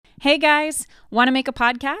Hey guys, want to make a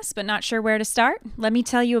podcast but not sure where to start? Let me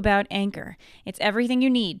tell you about Anchor. It's everything you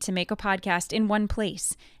need to make a podcast in one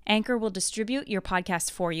place. Anchor will distribute your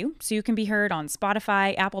podcast for you so you can be heard on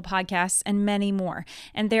Spotify, Apple Podcasts, and many more.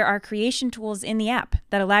 And there are creation tools in the app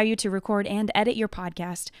that allow you to record and edit your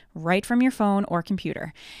podcast right from your phone or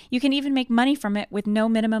computer. You can even make money from it with no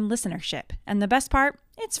minimum listenership. And the best part,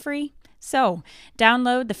 it's free. So,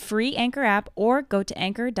 download the free Anchor app or go to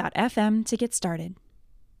anchor.fm to get started.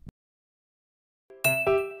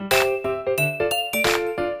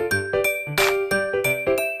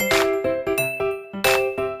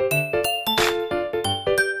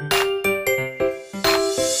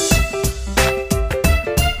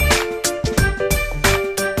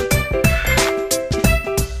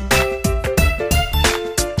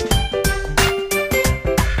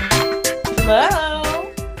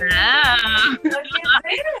 Hello. Ah. Look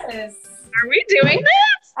at this. Are we doing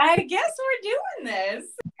this? I guess we're doing this.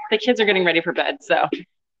 The kids are getting ready for bed, so.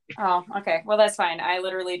 Oh, okay. Well, that's fine. I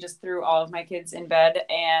literally just threw all of my kids in bed,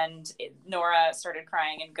 and Nora started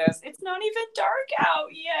crying and goes, "It's not even dark out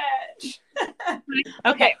yet."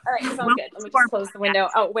 Okay. All right. Sounds good. Let me just close the window.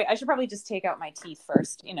 Oh, wait. I should probably just take out my teeth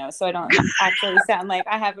first, so I don't actually sound like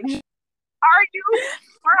I haven't. Are you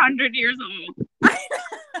 400 years old?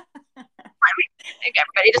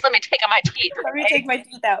 Everybody, just let me take out my teeth. Let me take my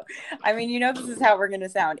teeth out. I mean, this is how we're going to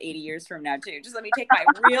sound 80 years from now, too. Just let me take my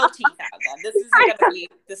real teeth out then. This isn't going to be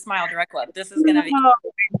the Smile Direct Club. This is going to be... Oh,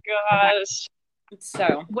 my gosh.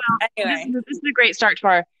 So, well, anyway. This is a great start to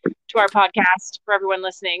our podcast for everyone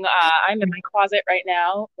listening. I'm in my closet right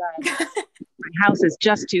now. My house is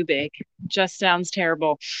just too big. Just sounds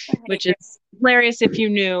terrible, which is hilarious if you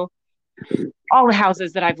knew all the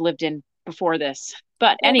houses that I've lived in before this.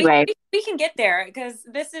 But anyway, we can get there because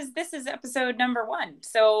this is episode number 1.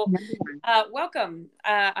 So, welcome.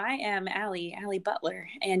 I am Allie Butler,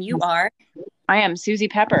 and you are. I am Susie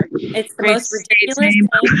Pepper. It's the most ridiculous name.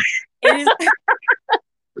 It is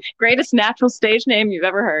greatest natural stage name you've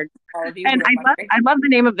ever heard. And I love the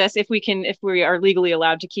name of this. If we are legally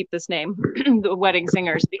allowed to keep this name, The Wedding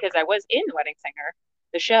Singers, because I was in The Wedding Singer,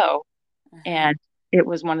 the show, and it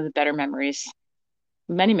was one of the better memories.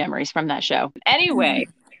 Many memories from that show. Anyway,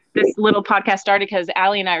 this little podcast started because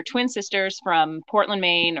Allie and I are twin sisters from Portland,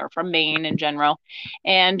 Maine, or from Maine in general.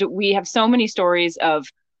 And we have so many stories of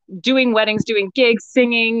doing weddings, doing gigs,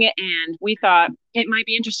 singing. And we thought it might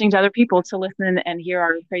be interesting to other people to listen and hear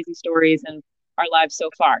our crazy stories and our lives so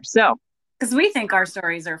far. So, because we think our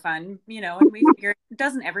stories are fun, and we figure,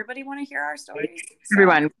 doesn't everybody want to hear our stories? So.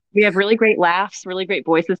 Everyone, we have really great laughs, really great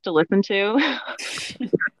voices to listen to.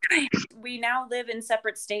 We now live in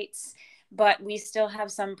separate states, but we still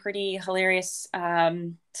have some pretty hilarious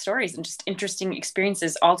stories and just interesting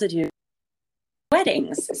experiences all to do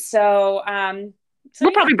weddings. So,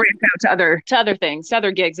 we'll probably branch out to other things, to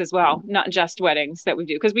other gigs as well, not just weddings that we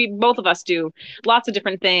do, because both of us do lots of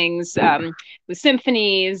different things with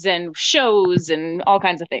symphonies and shows and all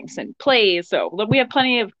kinds of things and plays. So we have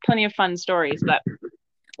plenty of fun stories, but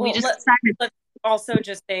we just decided. Let's also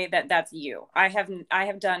just say that that's you. I have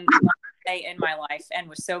done one day in my life and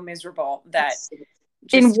was so miserable that.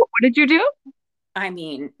 What did you do? I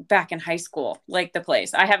mean, back in high school, like the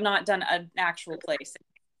place. I have not done an actual place.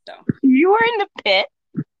 So. You were in the pit?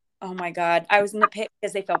 Oh my God. I was in the pit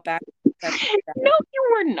because they felt bad. No,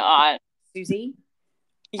 you were not. Susie?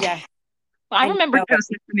 Yeah. I remember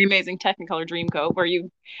Joseph from the Amazing Technicolor Dreamcoat where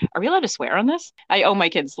are we allowed to swear on this? I owe my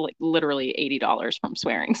kids literally $80 from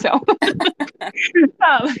swearing. So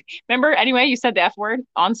remember, anyway, you said the F word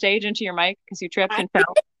on stage into your mic because you tripped and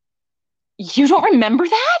fell. You don't remember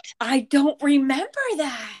that? I don't remember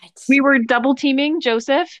that. We were double teaming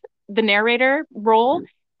Joseph, the narrator role.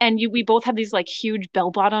 And we both had these huge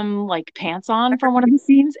bell-bottom pants on for one of the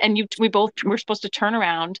scenes, and we both were supposed to turn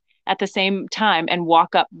around at the same time and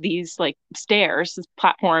walk up these stairs, this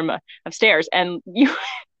platform of stairs, and you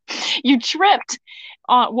tripped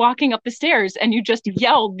walking up the stairs, and you just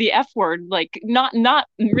yelled the F word, not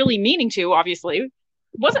really meaning to. Obviously,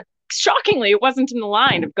 shockingly, it wasn't in the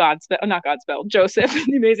line of Joseph,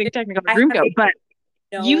 the Amazing Technicolor Dreamcoat, but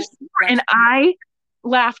you and I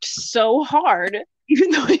laughed so hard.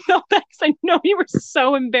 Even though I felt that, because I know you were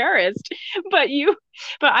so embarrassed, but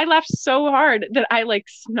I laughed so hard that I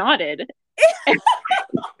snotted.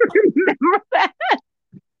 Remember that?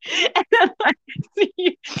 And then,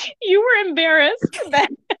 you were embarrassed that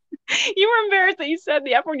you said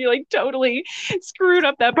the F word. You totally screwed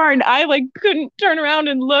up that part, and I couldn't turn around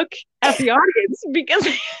and look at the audience because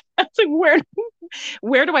I was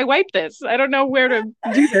where do I wipe this? I don't know where to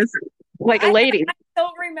do this. like a lady. I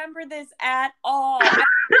don't remember this at all.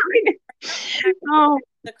 Oh,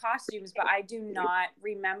 the costumes, but I do not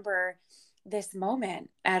remember this moment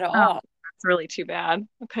at oh, all. that's really too bad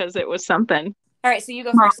because it was something. All right, so you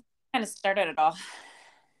go first. Kind of started it all.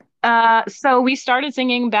 So we started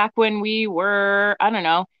singing back when we were, I don't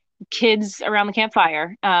know, kids around the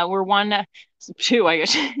campfire. Two, I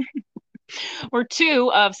guess. We're two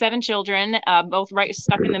of seven children, both right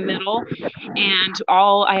stuck in the middle. And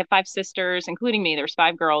I have five sisters, including me. There's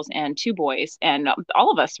five girls and two boys, and all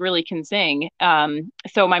of us really can sing.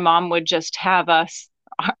 So my mom would just have us,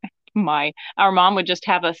 our mom would just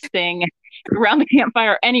have us sing around the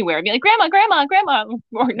campfire anywhere. I'd be like, grandma, grandma, grandma,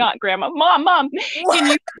 or not grandma, mom, mom, can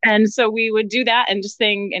you? And so we would do that and just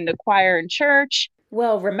sing in the choir in church.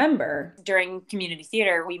 Well, remember during community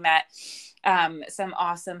theater, we met some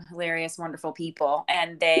awesome, hilarious, wonderful people,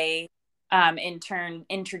 and they in turn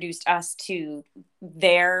introduced us to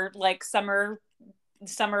their like summer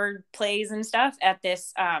plays and stuff at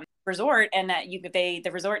this resort, and that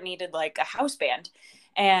the resort needed like a house band,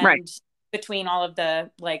 and Right. between all of the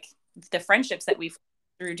friendships that we've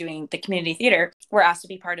through doing the community theater, we're asked to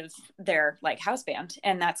be part of their like house band,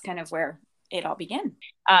 and that's kind of where it all began.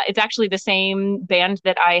 It's actually the same band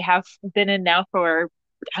that I have been in now for,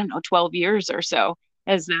 I don't know, 12 years or so,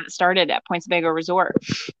 as that started at Point Sebago Resort.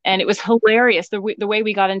 And it was hilarious. The way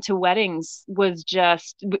we got into weddings was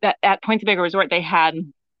just at Point Sebago Resort, they had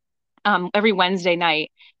every Wednesday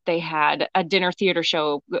night, they had a dinner theater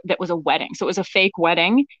show that was a wedding. So it was a fake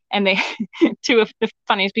wedding. And they, two of the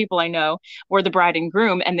funniest people I know were the bride and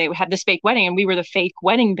groom, and they had this fake wedding, and we were the fake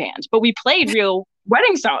wedding band, but we played real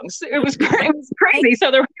wedding songs. It was crazy.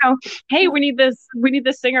 So there, hey, we need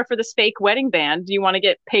this singer for this fake wedding band. Do you want to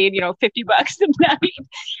get paid, $50 a night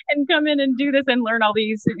and come in and do this and learn all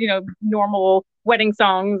these, normal wedding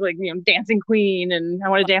songs like, Dancing Queen and I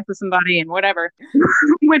Want to Dance with Somebody and whatever,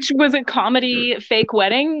 which was a comedy fake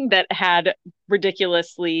wedding that had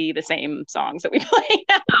ridiculously the same songs that we play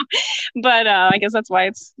now. But I guess that's why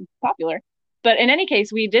it's popular. But in any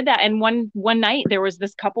case, we did that. And one night there was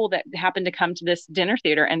this couple that happened to come to this dinner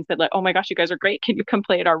theater and said, like, oh my gosh, you guys are great. Can you come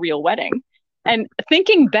play at our real wedding? And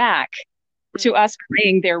thinking back to us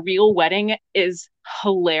playing their real wedding is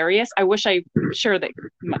hilarious. I'm sure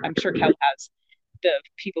Kel has the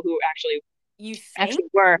people who actually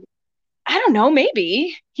were. I don't know,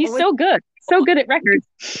 maybe. He's so good. So good at records.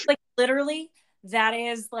 Like literally, that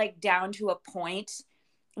is like down to a point.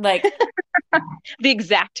 Like the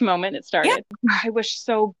exact moment it started. Yeah. I wish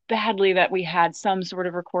so badly that we had some sort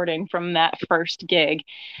of recording from that first gig,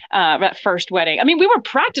 that first wedding. I mean, we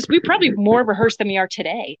probably more rehearsed than we are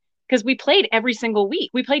today, because we played every single week.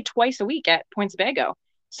 We played twice a week at Point Sebago.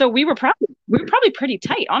 So we were probably pretty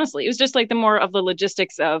tight, honestly. It was just like the more of the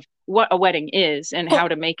logistics of what a wedding is and how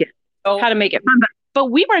to make it fun. But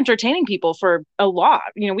we were entertaining people for a lot.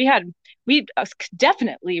 We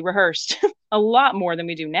definitely rehearsed a lot more than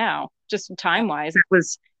we do now, just time wise. It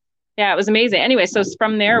was amazing. Anyway, so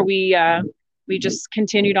from there we just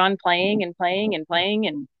continued on playing and playing and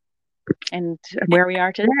playing and where we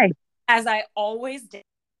are today. As I always did,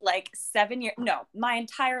 like 7 years, no, my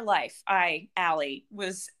entire life, Allie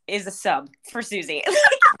is a sub for Susie.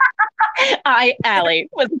 Allie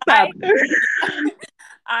was a sub.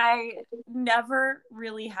 I never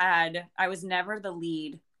really I was never the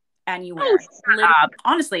lead anywhere.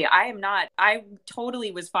 Honestly, I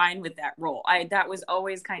totally was fine with that role. That was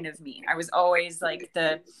always kind of me. I was always like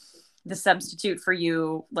the substitute for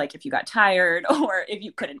you, like if you got tired or if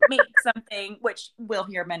you couldn't make something, which we'll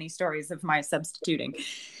hear many stories of my substituting.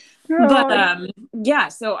 But yeah,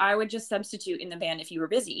 so I would just substitute in the band if you were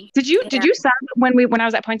busy. Did you sub when I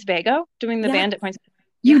was at Point Sebago doing the band at Point Sebago?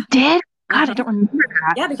 You did? God, I don't remember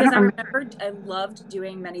that. Yeah, because I loved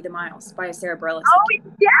doing Many the Miles by Sarah Bareilles. Oh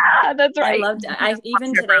yeah, that's right.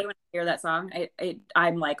 Even today when I hear that song,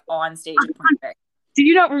 I'm like on stage at Point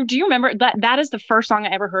Sebago. Do you remember that is the first song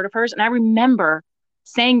I ever heard of hers? And I remember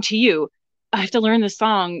saying to you, I have to learn this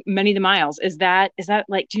song, Many the Miles. Is that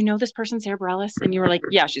like, do you know this person, Sarah Bareilles? And you were like,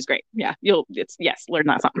 yeah, she's great. Yeah, learn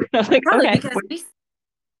that song. I was like, probably okay. Because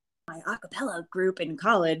my a cappella group in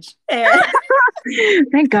college.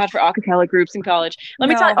 Thank God for a cappella groups in college. Let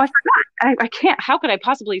me tell you, I forgot. I can't. How could I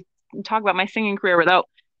possibly talk about my singing career without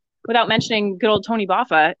mentioning good old Tony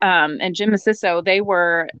Boffa and Jim Massisso? They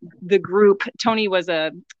were the group. Tony was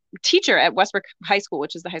a teacher at Westbrook High School,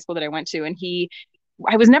 which is the high school that I went to, and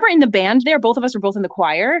I was never in the band there. Both of us were both in the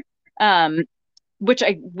choir,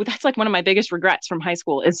 that's like one of my biggest regrets from high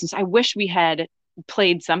school is just, I wish we had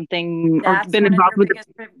played something That's or been one of involved your with.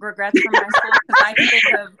 biggest regrets from high school, because I can think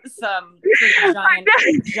of some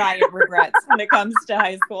pretty giant regrets when it comes to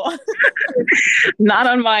high school. Not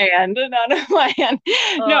on my end. Not on my end.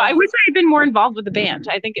 No, I wish I had been more involved with the band.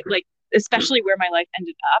 I think especially where my life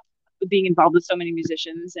ended up, being involved with so many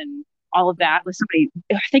musicians and all of that with somebody,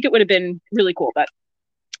 I think it would have been really cool. But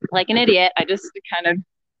like an idiot, I just kind of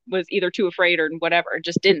was either too afraid or whatever,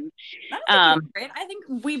 just didn't. I don't think you were afraid. I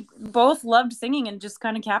think we both loved singing and just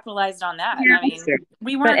kind of capitalized on that. Yeah, I mean,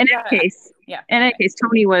 we weren't. But in any case, yeah. In any case,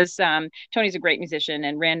 Tony's a great musician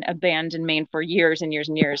and ran a band in Maine for years and years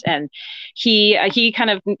and years. And he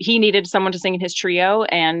needed someone to sing in his trio,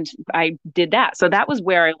 and I did that. So that was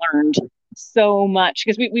where I learned so much,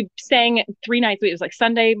 because we sang 3 nights. It was like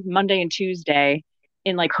Sunday, Monday, and Tuesday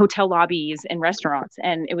in like hotel lobbies and restaurants,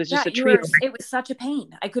 and it was just a trio. It was such a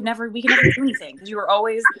pain. We could never do anything because you were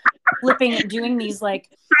always flipping and doing these like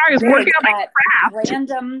working on my craft.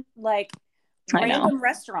 random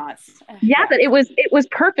restaurants. Yeah, but it was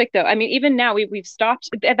perfect though. I mean, even now we've stopped.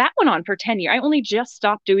 That went on for 10 years. I only just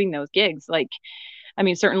stopped doing those gigs. Like, I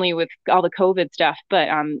mean, certainly with all the COVID stuff, but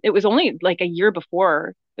it was only like a year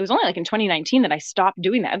before. It was only like in 2019 that I stopped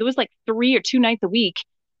doing that. There was like 3 or 2 nights a week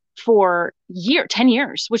for 10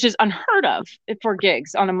 years, which is unheard of for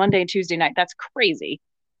gigs on a Monday and Tuesday night. That's crazy.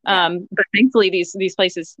 Yeah. But thankfully these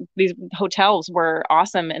places, these hotels were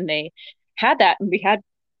awesome, and they had that, and we had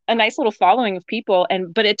a nice little following of people.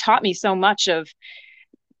 But it taught me so much of,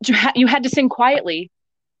 you had to sing quietly,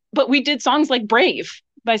 but we did songs like Brave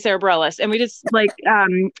by Sarah Bareilles, and we just like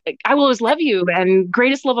I Will Always Love You and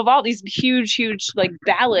Greatest Love of All, these huge like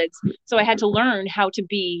ballads. So I had to learn how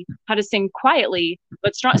to sing quietly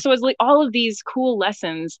but strong. So it was like all of these cool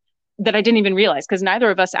lessons that I didn't even realize, because neither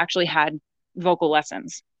of us actually had vocal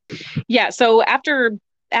lessons. Yeah, so after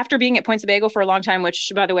being at Point Sebago for a long time,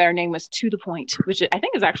 which, by the way, our name was To The Point, which I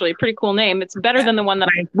think is actually a pretty cool name. It's better than the one that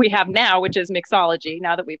we have now, which is Mixology.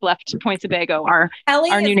 Now that we've left Point Sebago, our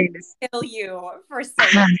new name is. Kill you for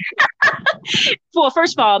saying. Well,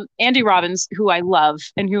 first of all, Andy Robbins, who I love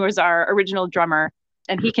and who was our original drummer,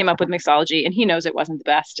 and he came up with Mixology, and he knows it wasn't the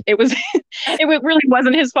best. It really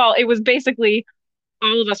wasn't his fault. It was basically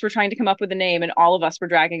all of us were trying to come up with a name, and all of us were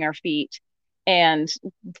dragging our feet. And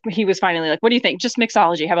he was finally like, what do you think? Just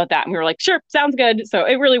Mixology. How about that? And we were like, sure, sounds good. So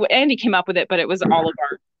Andy came up with it, but it was all of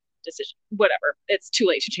our decision. Whatever. It's too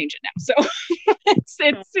late to change it now. So it's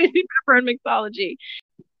for Mixology.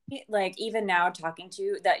 Like, even now, talking to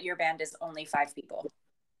you, that your band is only 5 people.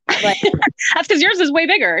 Like, that's because yours is way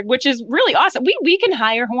bigger, which is really awesome. We can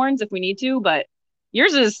hire horns if we need to, but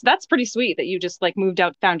that's pretty sweet that you just like moved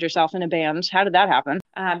out, found yourself in a band. How did that happen?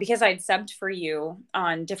 Because I'd subbed for you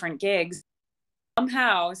on different gigs.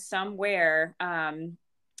 Somehow, somewhere,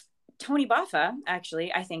 Tony Boffa,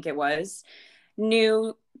 actually, I think it was,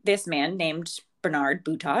 knew this man named Bernard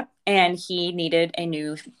Boutot, and he needed a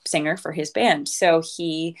new singer for his band. So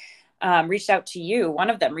he reached out to you. One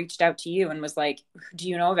of them reached out to you and was like, do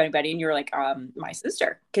you know of anybody? And you were like, my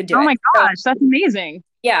sister could do it. Oh my gosh, that's amazing.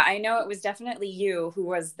 Yeah, I know it was definitely you who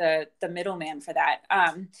was the middleman for that.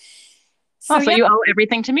 So you owe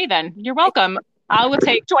everything to me then. You're welcome. I will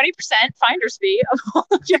take 20% finder's fee of all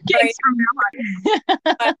of your gigs from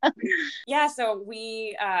now on. Yeah, so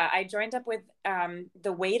I joined up with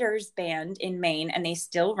the Waiters band in Maine, and they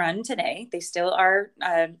still run today. They still are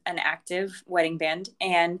an active wedding band,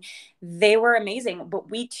 and they were amazing.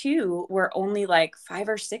 But we too were only like 5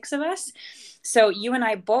 or 6 of us. So you and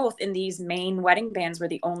I both in these Maine wedding bands were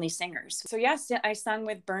the only singers. So yes, I sung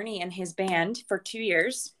with Bernie and his band for 2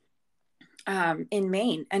 years. In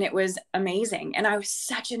Maine, and it was amazing. And I was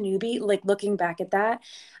such a newbie, like looking back at that,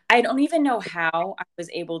 I don't even know how I was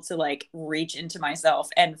able to like reach into myself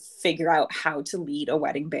and figure out how to lead a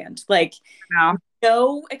wedding band. Like,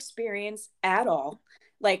 no experience at all.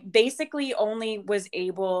 Like, basically only was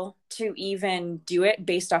able to even do it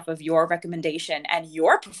based off of your recommendation and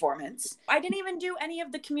your performance. I didn't even do any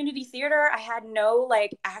of the community theater. I had no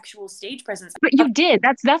like actual stage presence. But you did.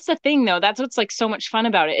 That's the thing though. That's what's like so much fun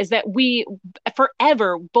about it, is that we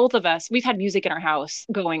forever, both of us, we've had music in our house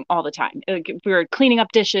going all the time. Like, if we were cleaning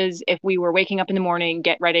up dishes, if we were waking up in the morning,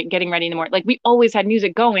 getting ready in the morning, like we always had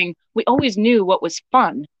music going. We always knew what was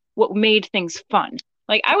fun, what made things fun.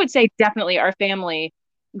 Like, I would say definitely our family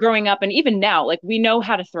growing up, and even now, like, we know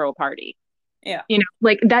how to throw a party. Yeah. You know,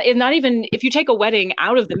 like that is not even, if you take a wedding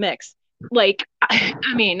out of the mix, like, I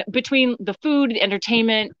mean, between the food, the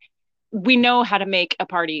entertainment, we know how to make a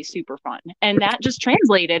party super fun. And that just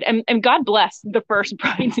translated. And God bless the first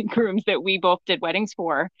brides and grooms that we both did weddings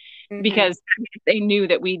for, because they knew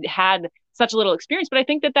that we had such a little experience. But I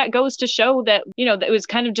think that goes to show that, that it was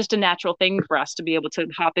kind of just a natural thing for us to be able to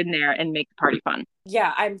hop in there and make the party fun.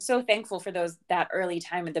 Yeah, I'm so thankful for that early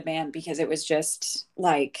time in the band, because it was just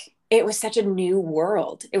like, it was such a new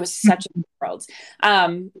world. It was such a new world.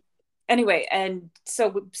 Anyway, and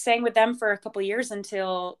so sang with them for a couple of years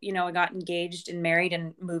until, I got engaged and married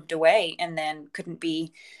and moved away, and then couldn't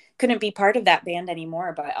be part of that band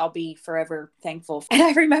anymore, but I'll be forever thankful. And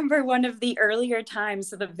I remember one of the earlier times,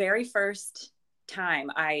 so the very first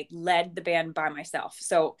time I led the band by myself.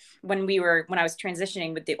 So when I was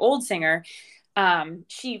transitioning with the old singer,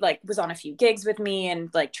 she like was on a few gigs with me and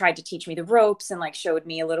like tried to teach me the ropes and like showed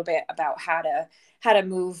me a little bit about how to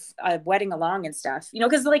move a wedding along and stuff,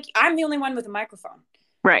 because like I'm the only one with a microphone.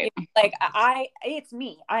 Right. Like it's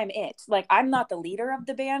me, I'm it. Like I'm not the leader of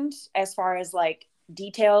the band as far as like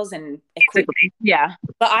details and equipment. Yeah.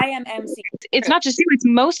 But I am MC. It's not just you, it's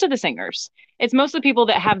most of the singers. It's most of the people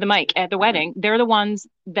that have the mic at the wedding. They're the ones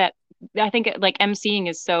that I think like MCing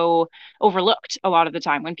is so overlooked a lot of the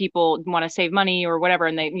time when people want to save money or whatever.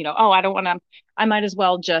 And they, I might as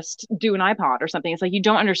well just do an iPod or something. It's like, you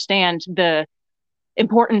don't understand the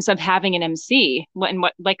importance of having an MC and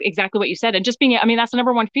what, like exactly what you said. And just being, I mean, that's the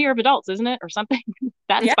number one fear of adults, isn't it? Or something.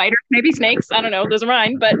 That and spiders, maybe snakes. I don't know. Those are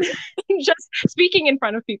mine, but just speaking in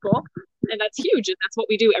front of people. And that's huge. And that's what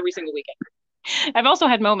we do every single weekend. I've also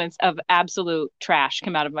had moments of absolute trash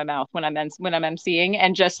come out of my mouth when I'm MCing,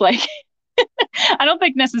 and just like, I don't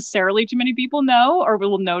think necessarily too many people know or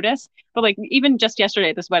will notice, but like even just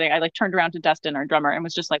yesterday at this wedding, I like turned around to Dustin, our drummer, and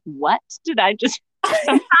was just like, what did I just,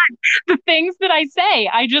 sometimes the things that I say,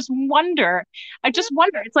 I just wonder.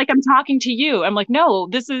 It's like I'm talking to you. I'm like, no,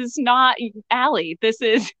 this is not Allie. This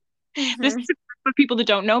is for people that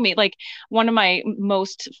don't know me. Like one of my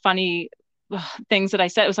most funny things that I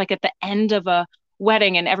said, it was like at the end of a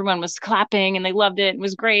wedding and everyone was clapping and they loved it. It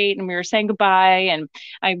was great. And we were saying goodbye. And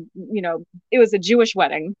it was a Jewish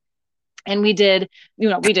wedding. And we did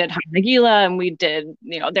Hana Nagila, and we did,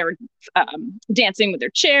 they were dancing with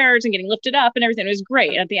their chairs and getting lifted up and everything. It was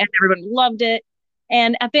great. And at the end, everyone loved it.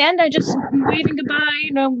 And at the end, I just waving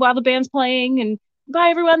goodbye, while the band's playing, and bye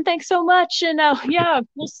everyone. Thanks so much. And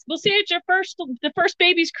we'll see you at the first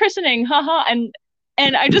baby's christening. Haha.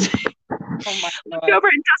 And I just looked over,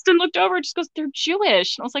 and Dustin looked over and just goes, they're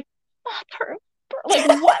Jewish. And I was like, Mother, like,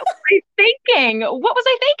 what was I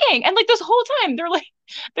thinking? And like this whole time, they're like,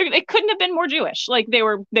 they couldn't have been more Jewish. Like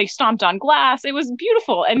they stomped on glass. It was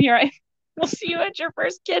beautiful. And here we'll see you at your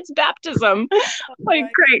first kid's baptism. Like,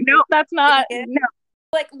 great. No, that's not. No.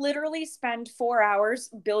 Like literally spend 4 hours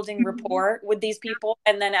building rapport with these people.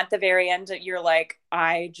 And then at the very end, you're like,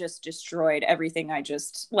 I just destroyed everything. I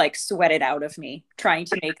just like sweated out of me trying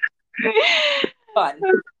to make it fun.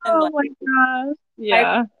 Oh my gosh.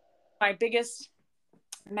 Yeah. My biggest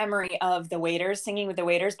memory of the waiters, singing with the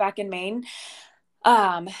waiters back in Maine.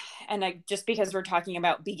 And just because we're talking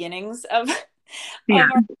about beginnings of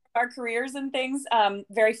our careers and things,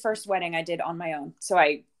 very first wedding I did on my own. So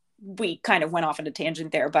we kind of went off on a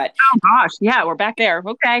tangent there, but oh gosh, yeah, we're back there.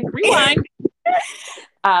 Okay, rewind.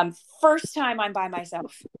 First time I'm by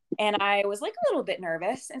myself, and I was like a little bit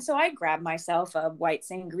nervous, and so I grabbed myself a white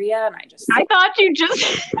sangria, and I thought you said,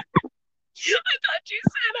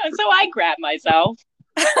 so I grabbed myself.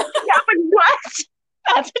 Yeah, but what?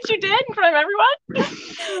 That's what you did in front of everyone?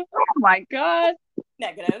 Oh my God.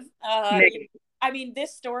 Negative. I mean,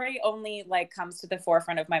 this story only like comes to the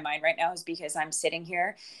forefront of my mind right now is because I'm sitting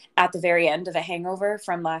here at the very end of a hangover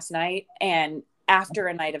from last night, and after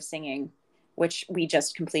a night of singing, which we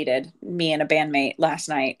just completed, me and a bandmate last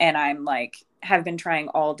night, and I'm like, have been trying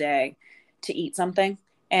all day to eat something,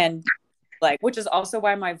 and like, which is also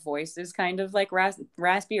why my voice is kind of like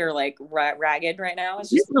raspy or like ragged right now. It's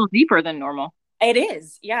just a little deeper than normal. It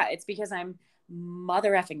is. Yeah. It's because I'm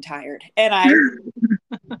mother effing tired, and I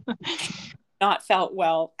not felt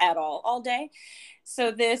well at all day.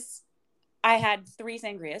 So I had three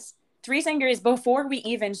sangrias before we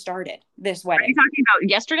even started this wedding. Are you talking about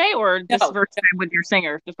yesterday or this first time with your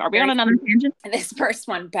singer? Are we on another tangent? This first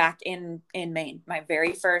one back in Maine, my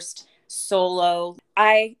very first solo.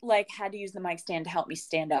 I like had to use the mic stand to help me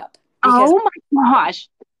stand up. Oh my gosh.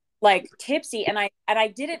 Like tipsy, and I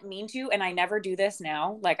didn't mean to, and I never do this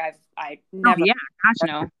now. Like I never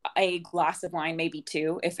a glass of wine, maybe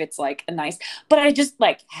two, if it's like a nice, but I just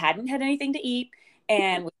like hadn't had anything to eat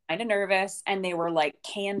and was kind of nervous, and they were like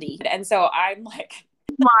candy. And so I'm like,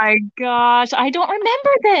 my gosh, I don't remember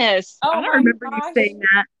this. I don't remember you saying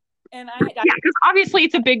that. And because obviously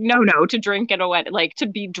it's a big no-no to drink at a wedding, like to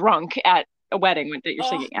be drunk at a wedding that you're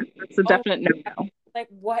singing at. It's a definite no-no. Like,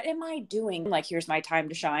 what am I doing? Like, here's my time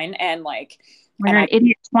to shine. And like, you're an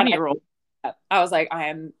idiot 20-year-old. I was like,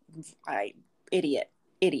 idiot.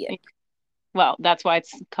 Well, that's why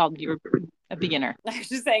it's called you're a beginner. I was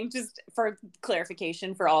just saying, just for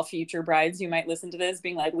clarification for all future brides who might listen to this,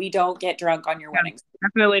 being like, we don't get drunk on your weddings.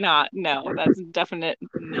 Definitely not. No, that's definite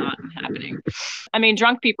not happening. I mean,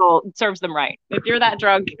 drunk people serves them right. If you're that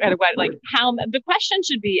drunk at a wedding, like the question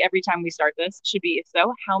should be every time we start this should be, if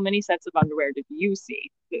so, how many sets of underwear did you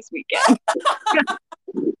see this weekend?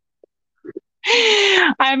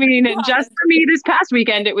 I mean, just for me this past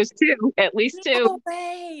weekend, it was two, at least two. No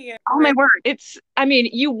way. Oh my word. I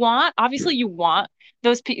mean, obviously you want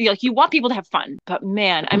those people, like you want people to have fun, but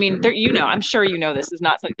man, I mean, I'm sure you know this is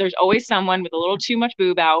not, there's always someone with a little too much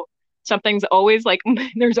boob out. Something's always like,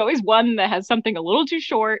 there's always one that has something a little too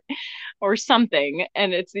short or something.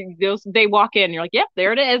 And they walk in, you're like, yep,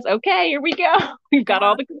 there it is. Okay, here we go. We've got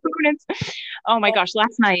all the components. Oh my gosh,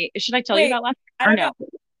 last night, should I tell you about last night? I don't know.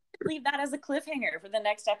 Leave that as a cliffhanger for the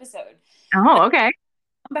next episode. Oh, okay.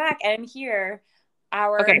 Come back and hear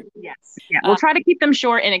our. Okay. Yes. Yeah. We'll try to keep them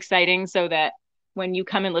short and exciting so that when you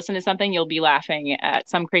come and listen to something, you'll be laughing at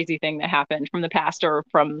some crazy thing that happened from the past or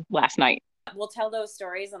from last night. We'll tell those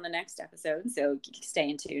stories on the next episode, so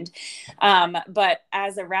stay tuned. But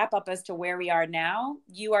as a wrap up as to where we are now,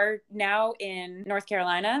 you are now in North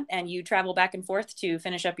Carolina and you travel back and forth to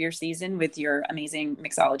finish up your season with your amazing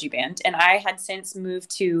mixology band. And I had since moved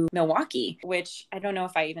to Milwaukee, which I don't know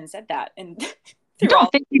if I even said that. And I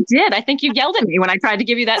don't think you did. I think you yelled at me when I tried to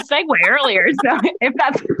give you that segue earlier. So if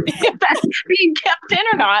that's being kept in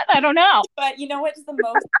or not, I don't know. But you know what's the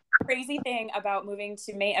most crazy thing about moving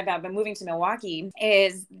to Milwaukee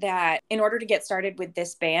is that in order to get started with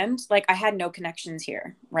this band, like I had no connections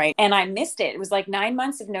here, right? And I missed it. It was like 9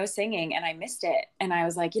 months of no singing and I missed it. And I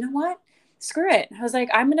was like, you know what? Screw it. I was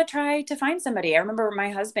like, I'm going to try to find somebody. I remember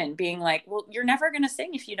my husband being like, well, you're never going to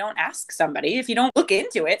sing if you don't ask somebody, if you don't look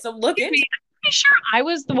into it. So look into it. Pretty sure I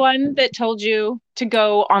was the one that told you to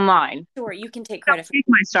go online. Sure, you can take credit. Take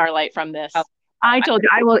my starlight from this. I told you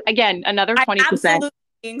I will. Again, another 20%. I'm absolutely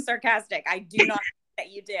being sarcastic. I do not think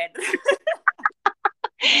that you did.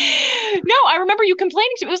 No, I remember you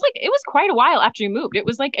complaining to me. It was quite a while after you moved. It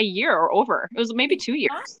was like a year or over. It was maybe 2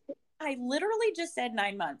 years. I literally just said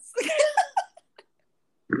 9 months.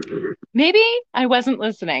 Maybe I wasn't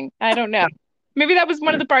listening. I don't know. Maybe that was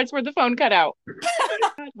one of the parts where the phone cut out.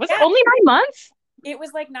 Was it only 9 months? It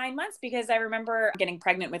was like 9 months because I remember getting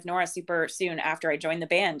pregnant with Nora super soon after I joined the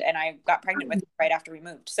band, and I got pregnant with her right after we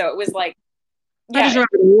moved. So it was like, I just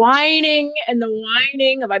remember whining and the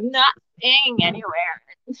whining of I'm not staying anywhere.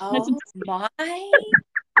 Oh my! I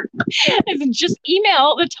said, just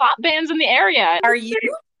email the top bands in the area. Are you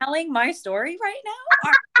telling my story right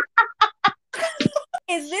now?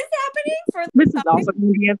 Is this happening? This is also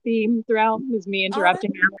going to be a theme throughout. Is me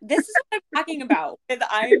interrupting you. This is what I'm talking about.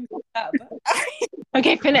 I'm up.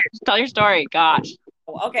 Okay, finish. Tell your story. Gosh.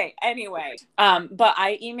 Okay. Anyway, but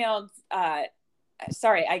I emailed. I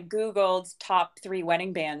Googled top 3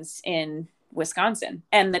 wedding bands in Wisconsin,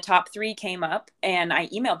 and the top 3 came up, and I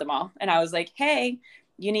emailed them all, and I was like, "Hey,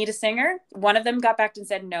 you need a singer?" One of them got back and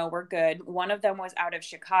said, "No, we're good." One of them was out of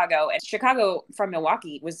Chicago, and Chicago from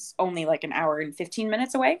Milwaukee was only like an hour and 15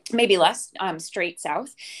 minutes away, maybe less, straight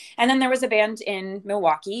south. And then there was a band in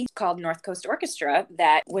Milwaukee called North Coast Orchestra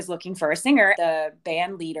that was looking for a singer. The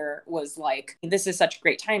band leader was like, "This is such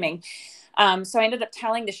great timing." So I ended up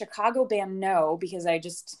telling the Chicago band no, because I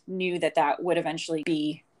just knew that would eventually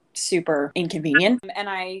be super inconvenient. And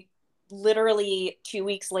I literally 2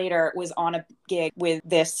 weeks later was on a gig with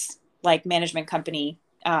this like management company,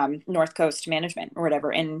 North Coast Management or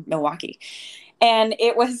whatever, in Milwaukee. And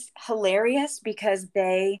it was hilarious because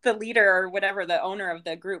the leader or whatever, the owner of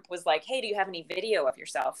the group was like, "Hey, do you have any video of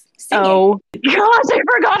yourself singing?" Oh gosh, I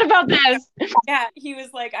forgot about this. Yeah, he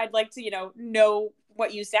was like, "I'd like to, know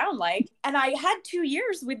what you sound like." And I had 2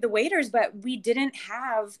 years with the Waiters, but we didn't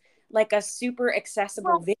have like a super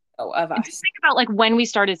accessible video of us. Just think about like when we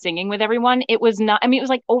started singing with everyone, it was not, it was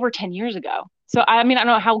like over 10 years ago. So I don't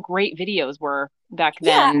know how great videos were back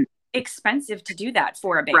then. Yeah, expensive to do that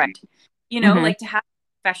for a band. Right. Like to have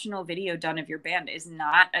a professional video done of your band is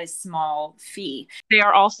not a small fee. They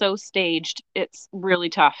are also staged. It's really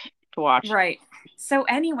tough to watch. Right. So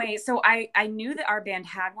anyway, I knew that our band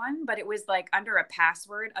had one, but it was like under a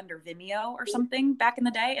password under Vimeo or something back in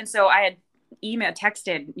the day. And so I had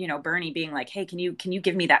texted, Bernie being like, "Hey, can you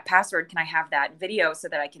give me that password? Can I have that video so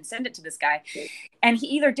that I can send it to this guy?" And he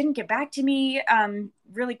either didn't get back to me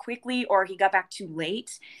really quickly, or he got back too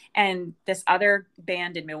late. And this other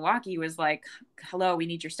band in Milwaukee was like, "Hello, we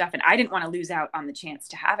need your stuff." And I didn't want to lose out on the chance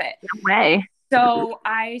to have it. No way. So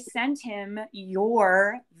I sent him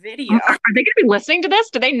your video. Are they going to be listening to this?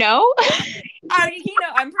 Do they know?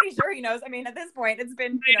 I'm pretty sure he knows. I mean, at this point, it's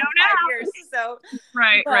been 5 years. So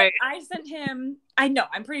right. I sent him.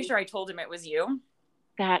 I'm pretty sure I told him it was you.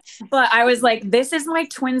 But I was like, this is my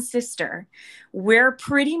twin sister. We're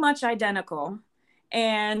pretty much identical.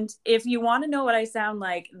 And if you want to know what I sound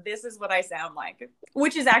like, this is what I sound like,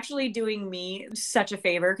 which is actually doing me such a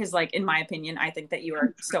favor. Because, like, in my opinion, I think that you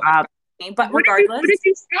are so much. But regardless, what did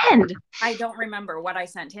you send? I don't remember what I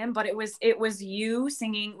sent him, but it was you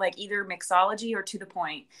singing like either Mixology or To the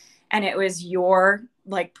Point, and it was your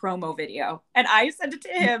like promo video, and I sent it to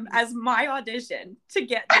him as my audition to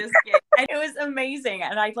get this gig, and it was amazing.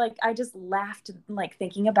 And I just laughed like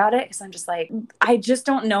thinking about it, because I'm just like, I just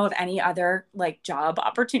don't know of any other like job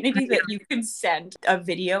opportunity that you can send a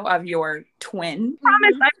video of your twin.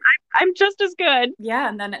 I promise, I'm just as good. Yeah,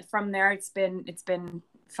 and then from there, it's been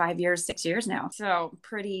 5 years, 6 years now. So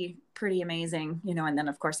pretty amazing, and then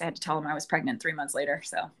of course I had to tell him I was pregnant 3 months later.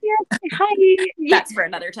 So yeah, hi. That's for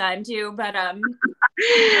another time too. But yeah.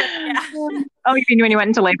 Oh, you mean when you went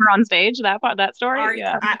into labor on stage? That story?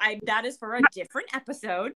 Yeah. That is for a different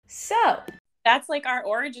episode. So that's like our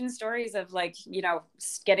origin stories of like,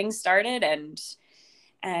 getting started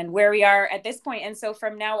and where we are at this point. And so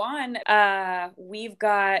from now on, we've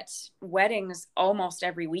got weddings almost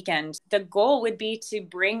every weekend. The goal would be to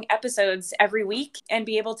bring episodes every week and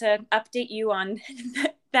be able to update you on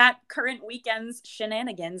that current weekend's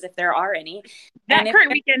shenanigans, if there are any.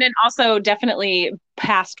 Current weekend, and also definitely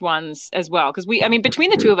past ones as well. Because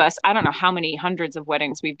between the two of us, I don't know how many hundreds of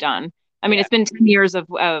weddings we've done. It's been 10 years of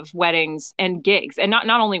weddings and gigs, and not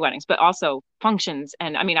only weddings, but also functions.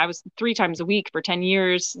 And I was 3 times a week for 10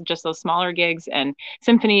 years, just those smaller gigs and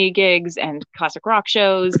symphony gigs and classic rock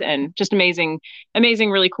shows, and just amazing,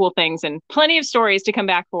 really cool things, and plenty of stories to come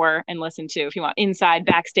back for and listen to if you want inside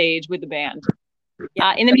backstage with the band.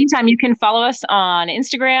 Yeah. In the meantime, you can follow us on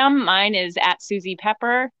Instagram. Mine is at Susie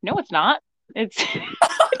Pepper. No, it's not. It's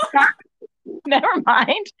not. Never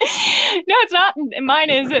mind. No, it's not.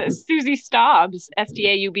 Mine is Susie Staubs,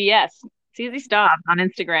 Staubs. Susie Staubs on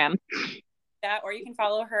Instagram. Yeah, or you can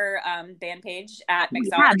follow her band page at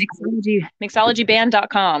Mixology.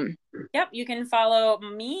 Mixologyband.com. Yep, you can follow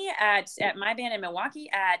me at my band in Milwaukee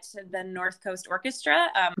at the North Coast Orchestra.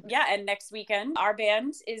 And next weekend, our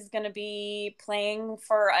band is going to be playing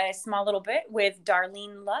for a small little bit with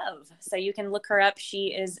Darlene Love. So you can look her up.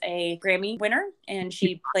 She is a Grammy winner, and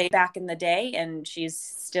she played back in the day, and she's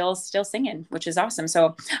still singing, which is awesome.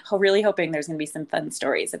 So really hoping there's going to be some fun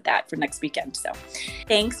stories of that for next weekend. So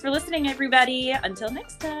thanks for listening, everybody. Until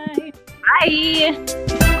next time.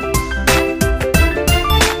 Bye.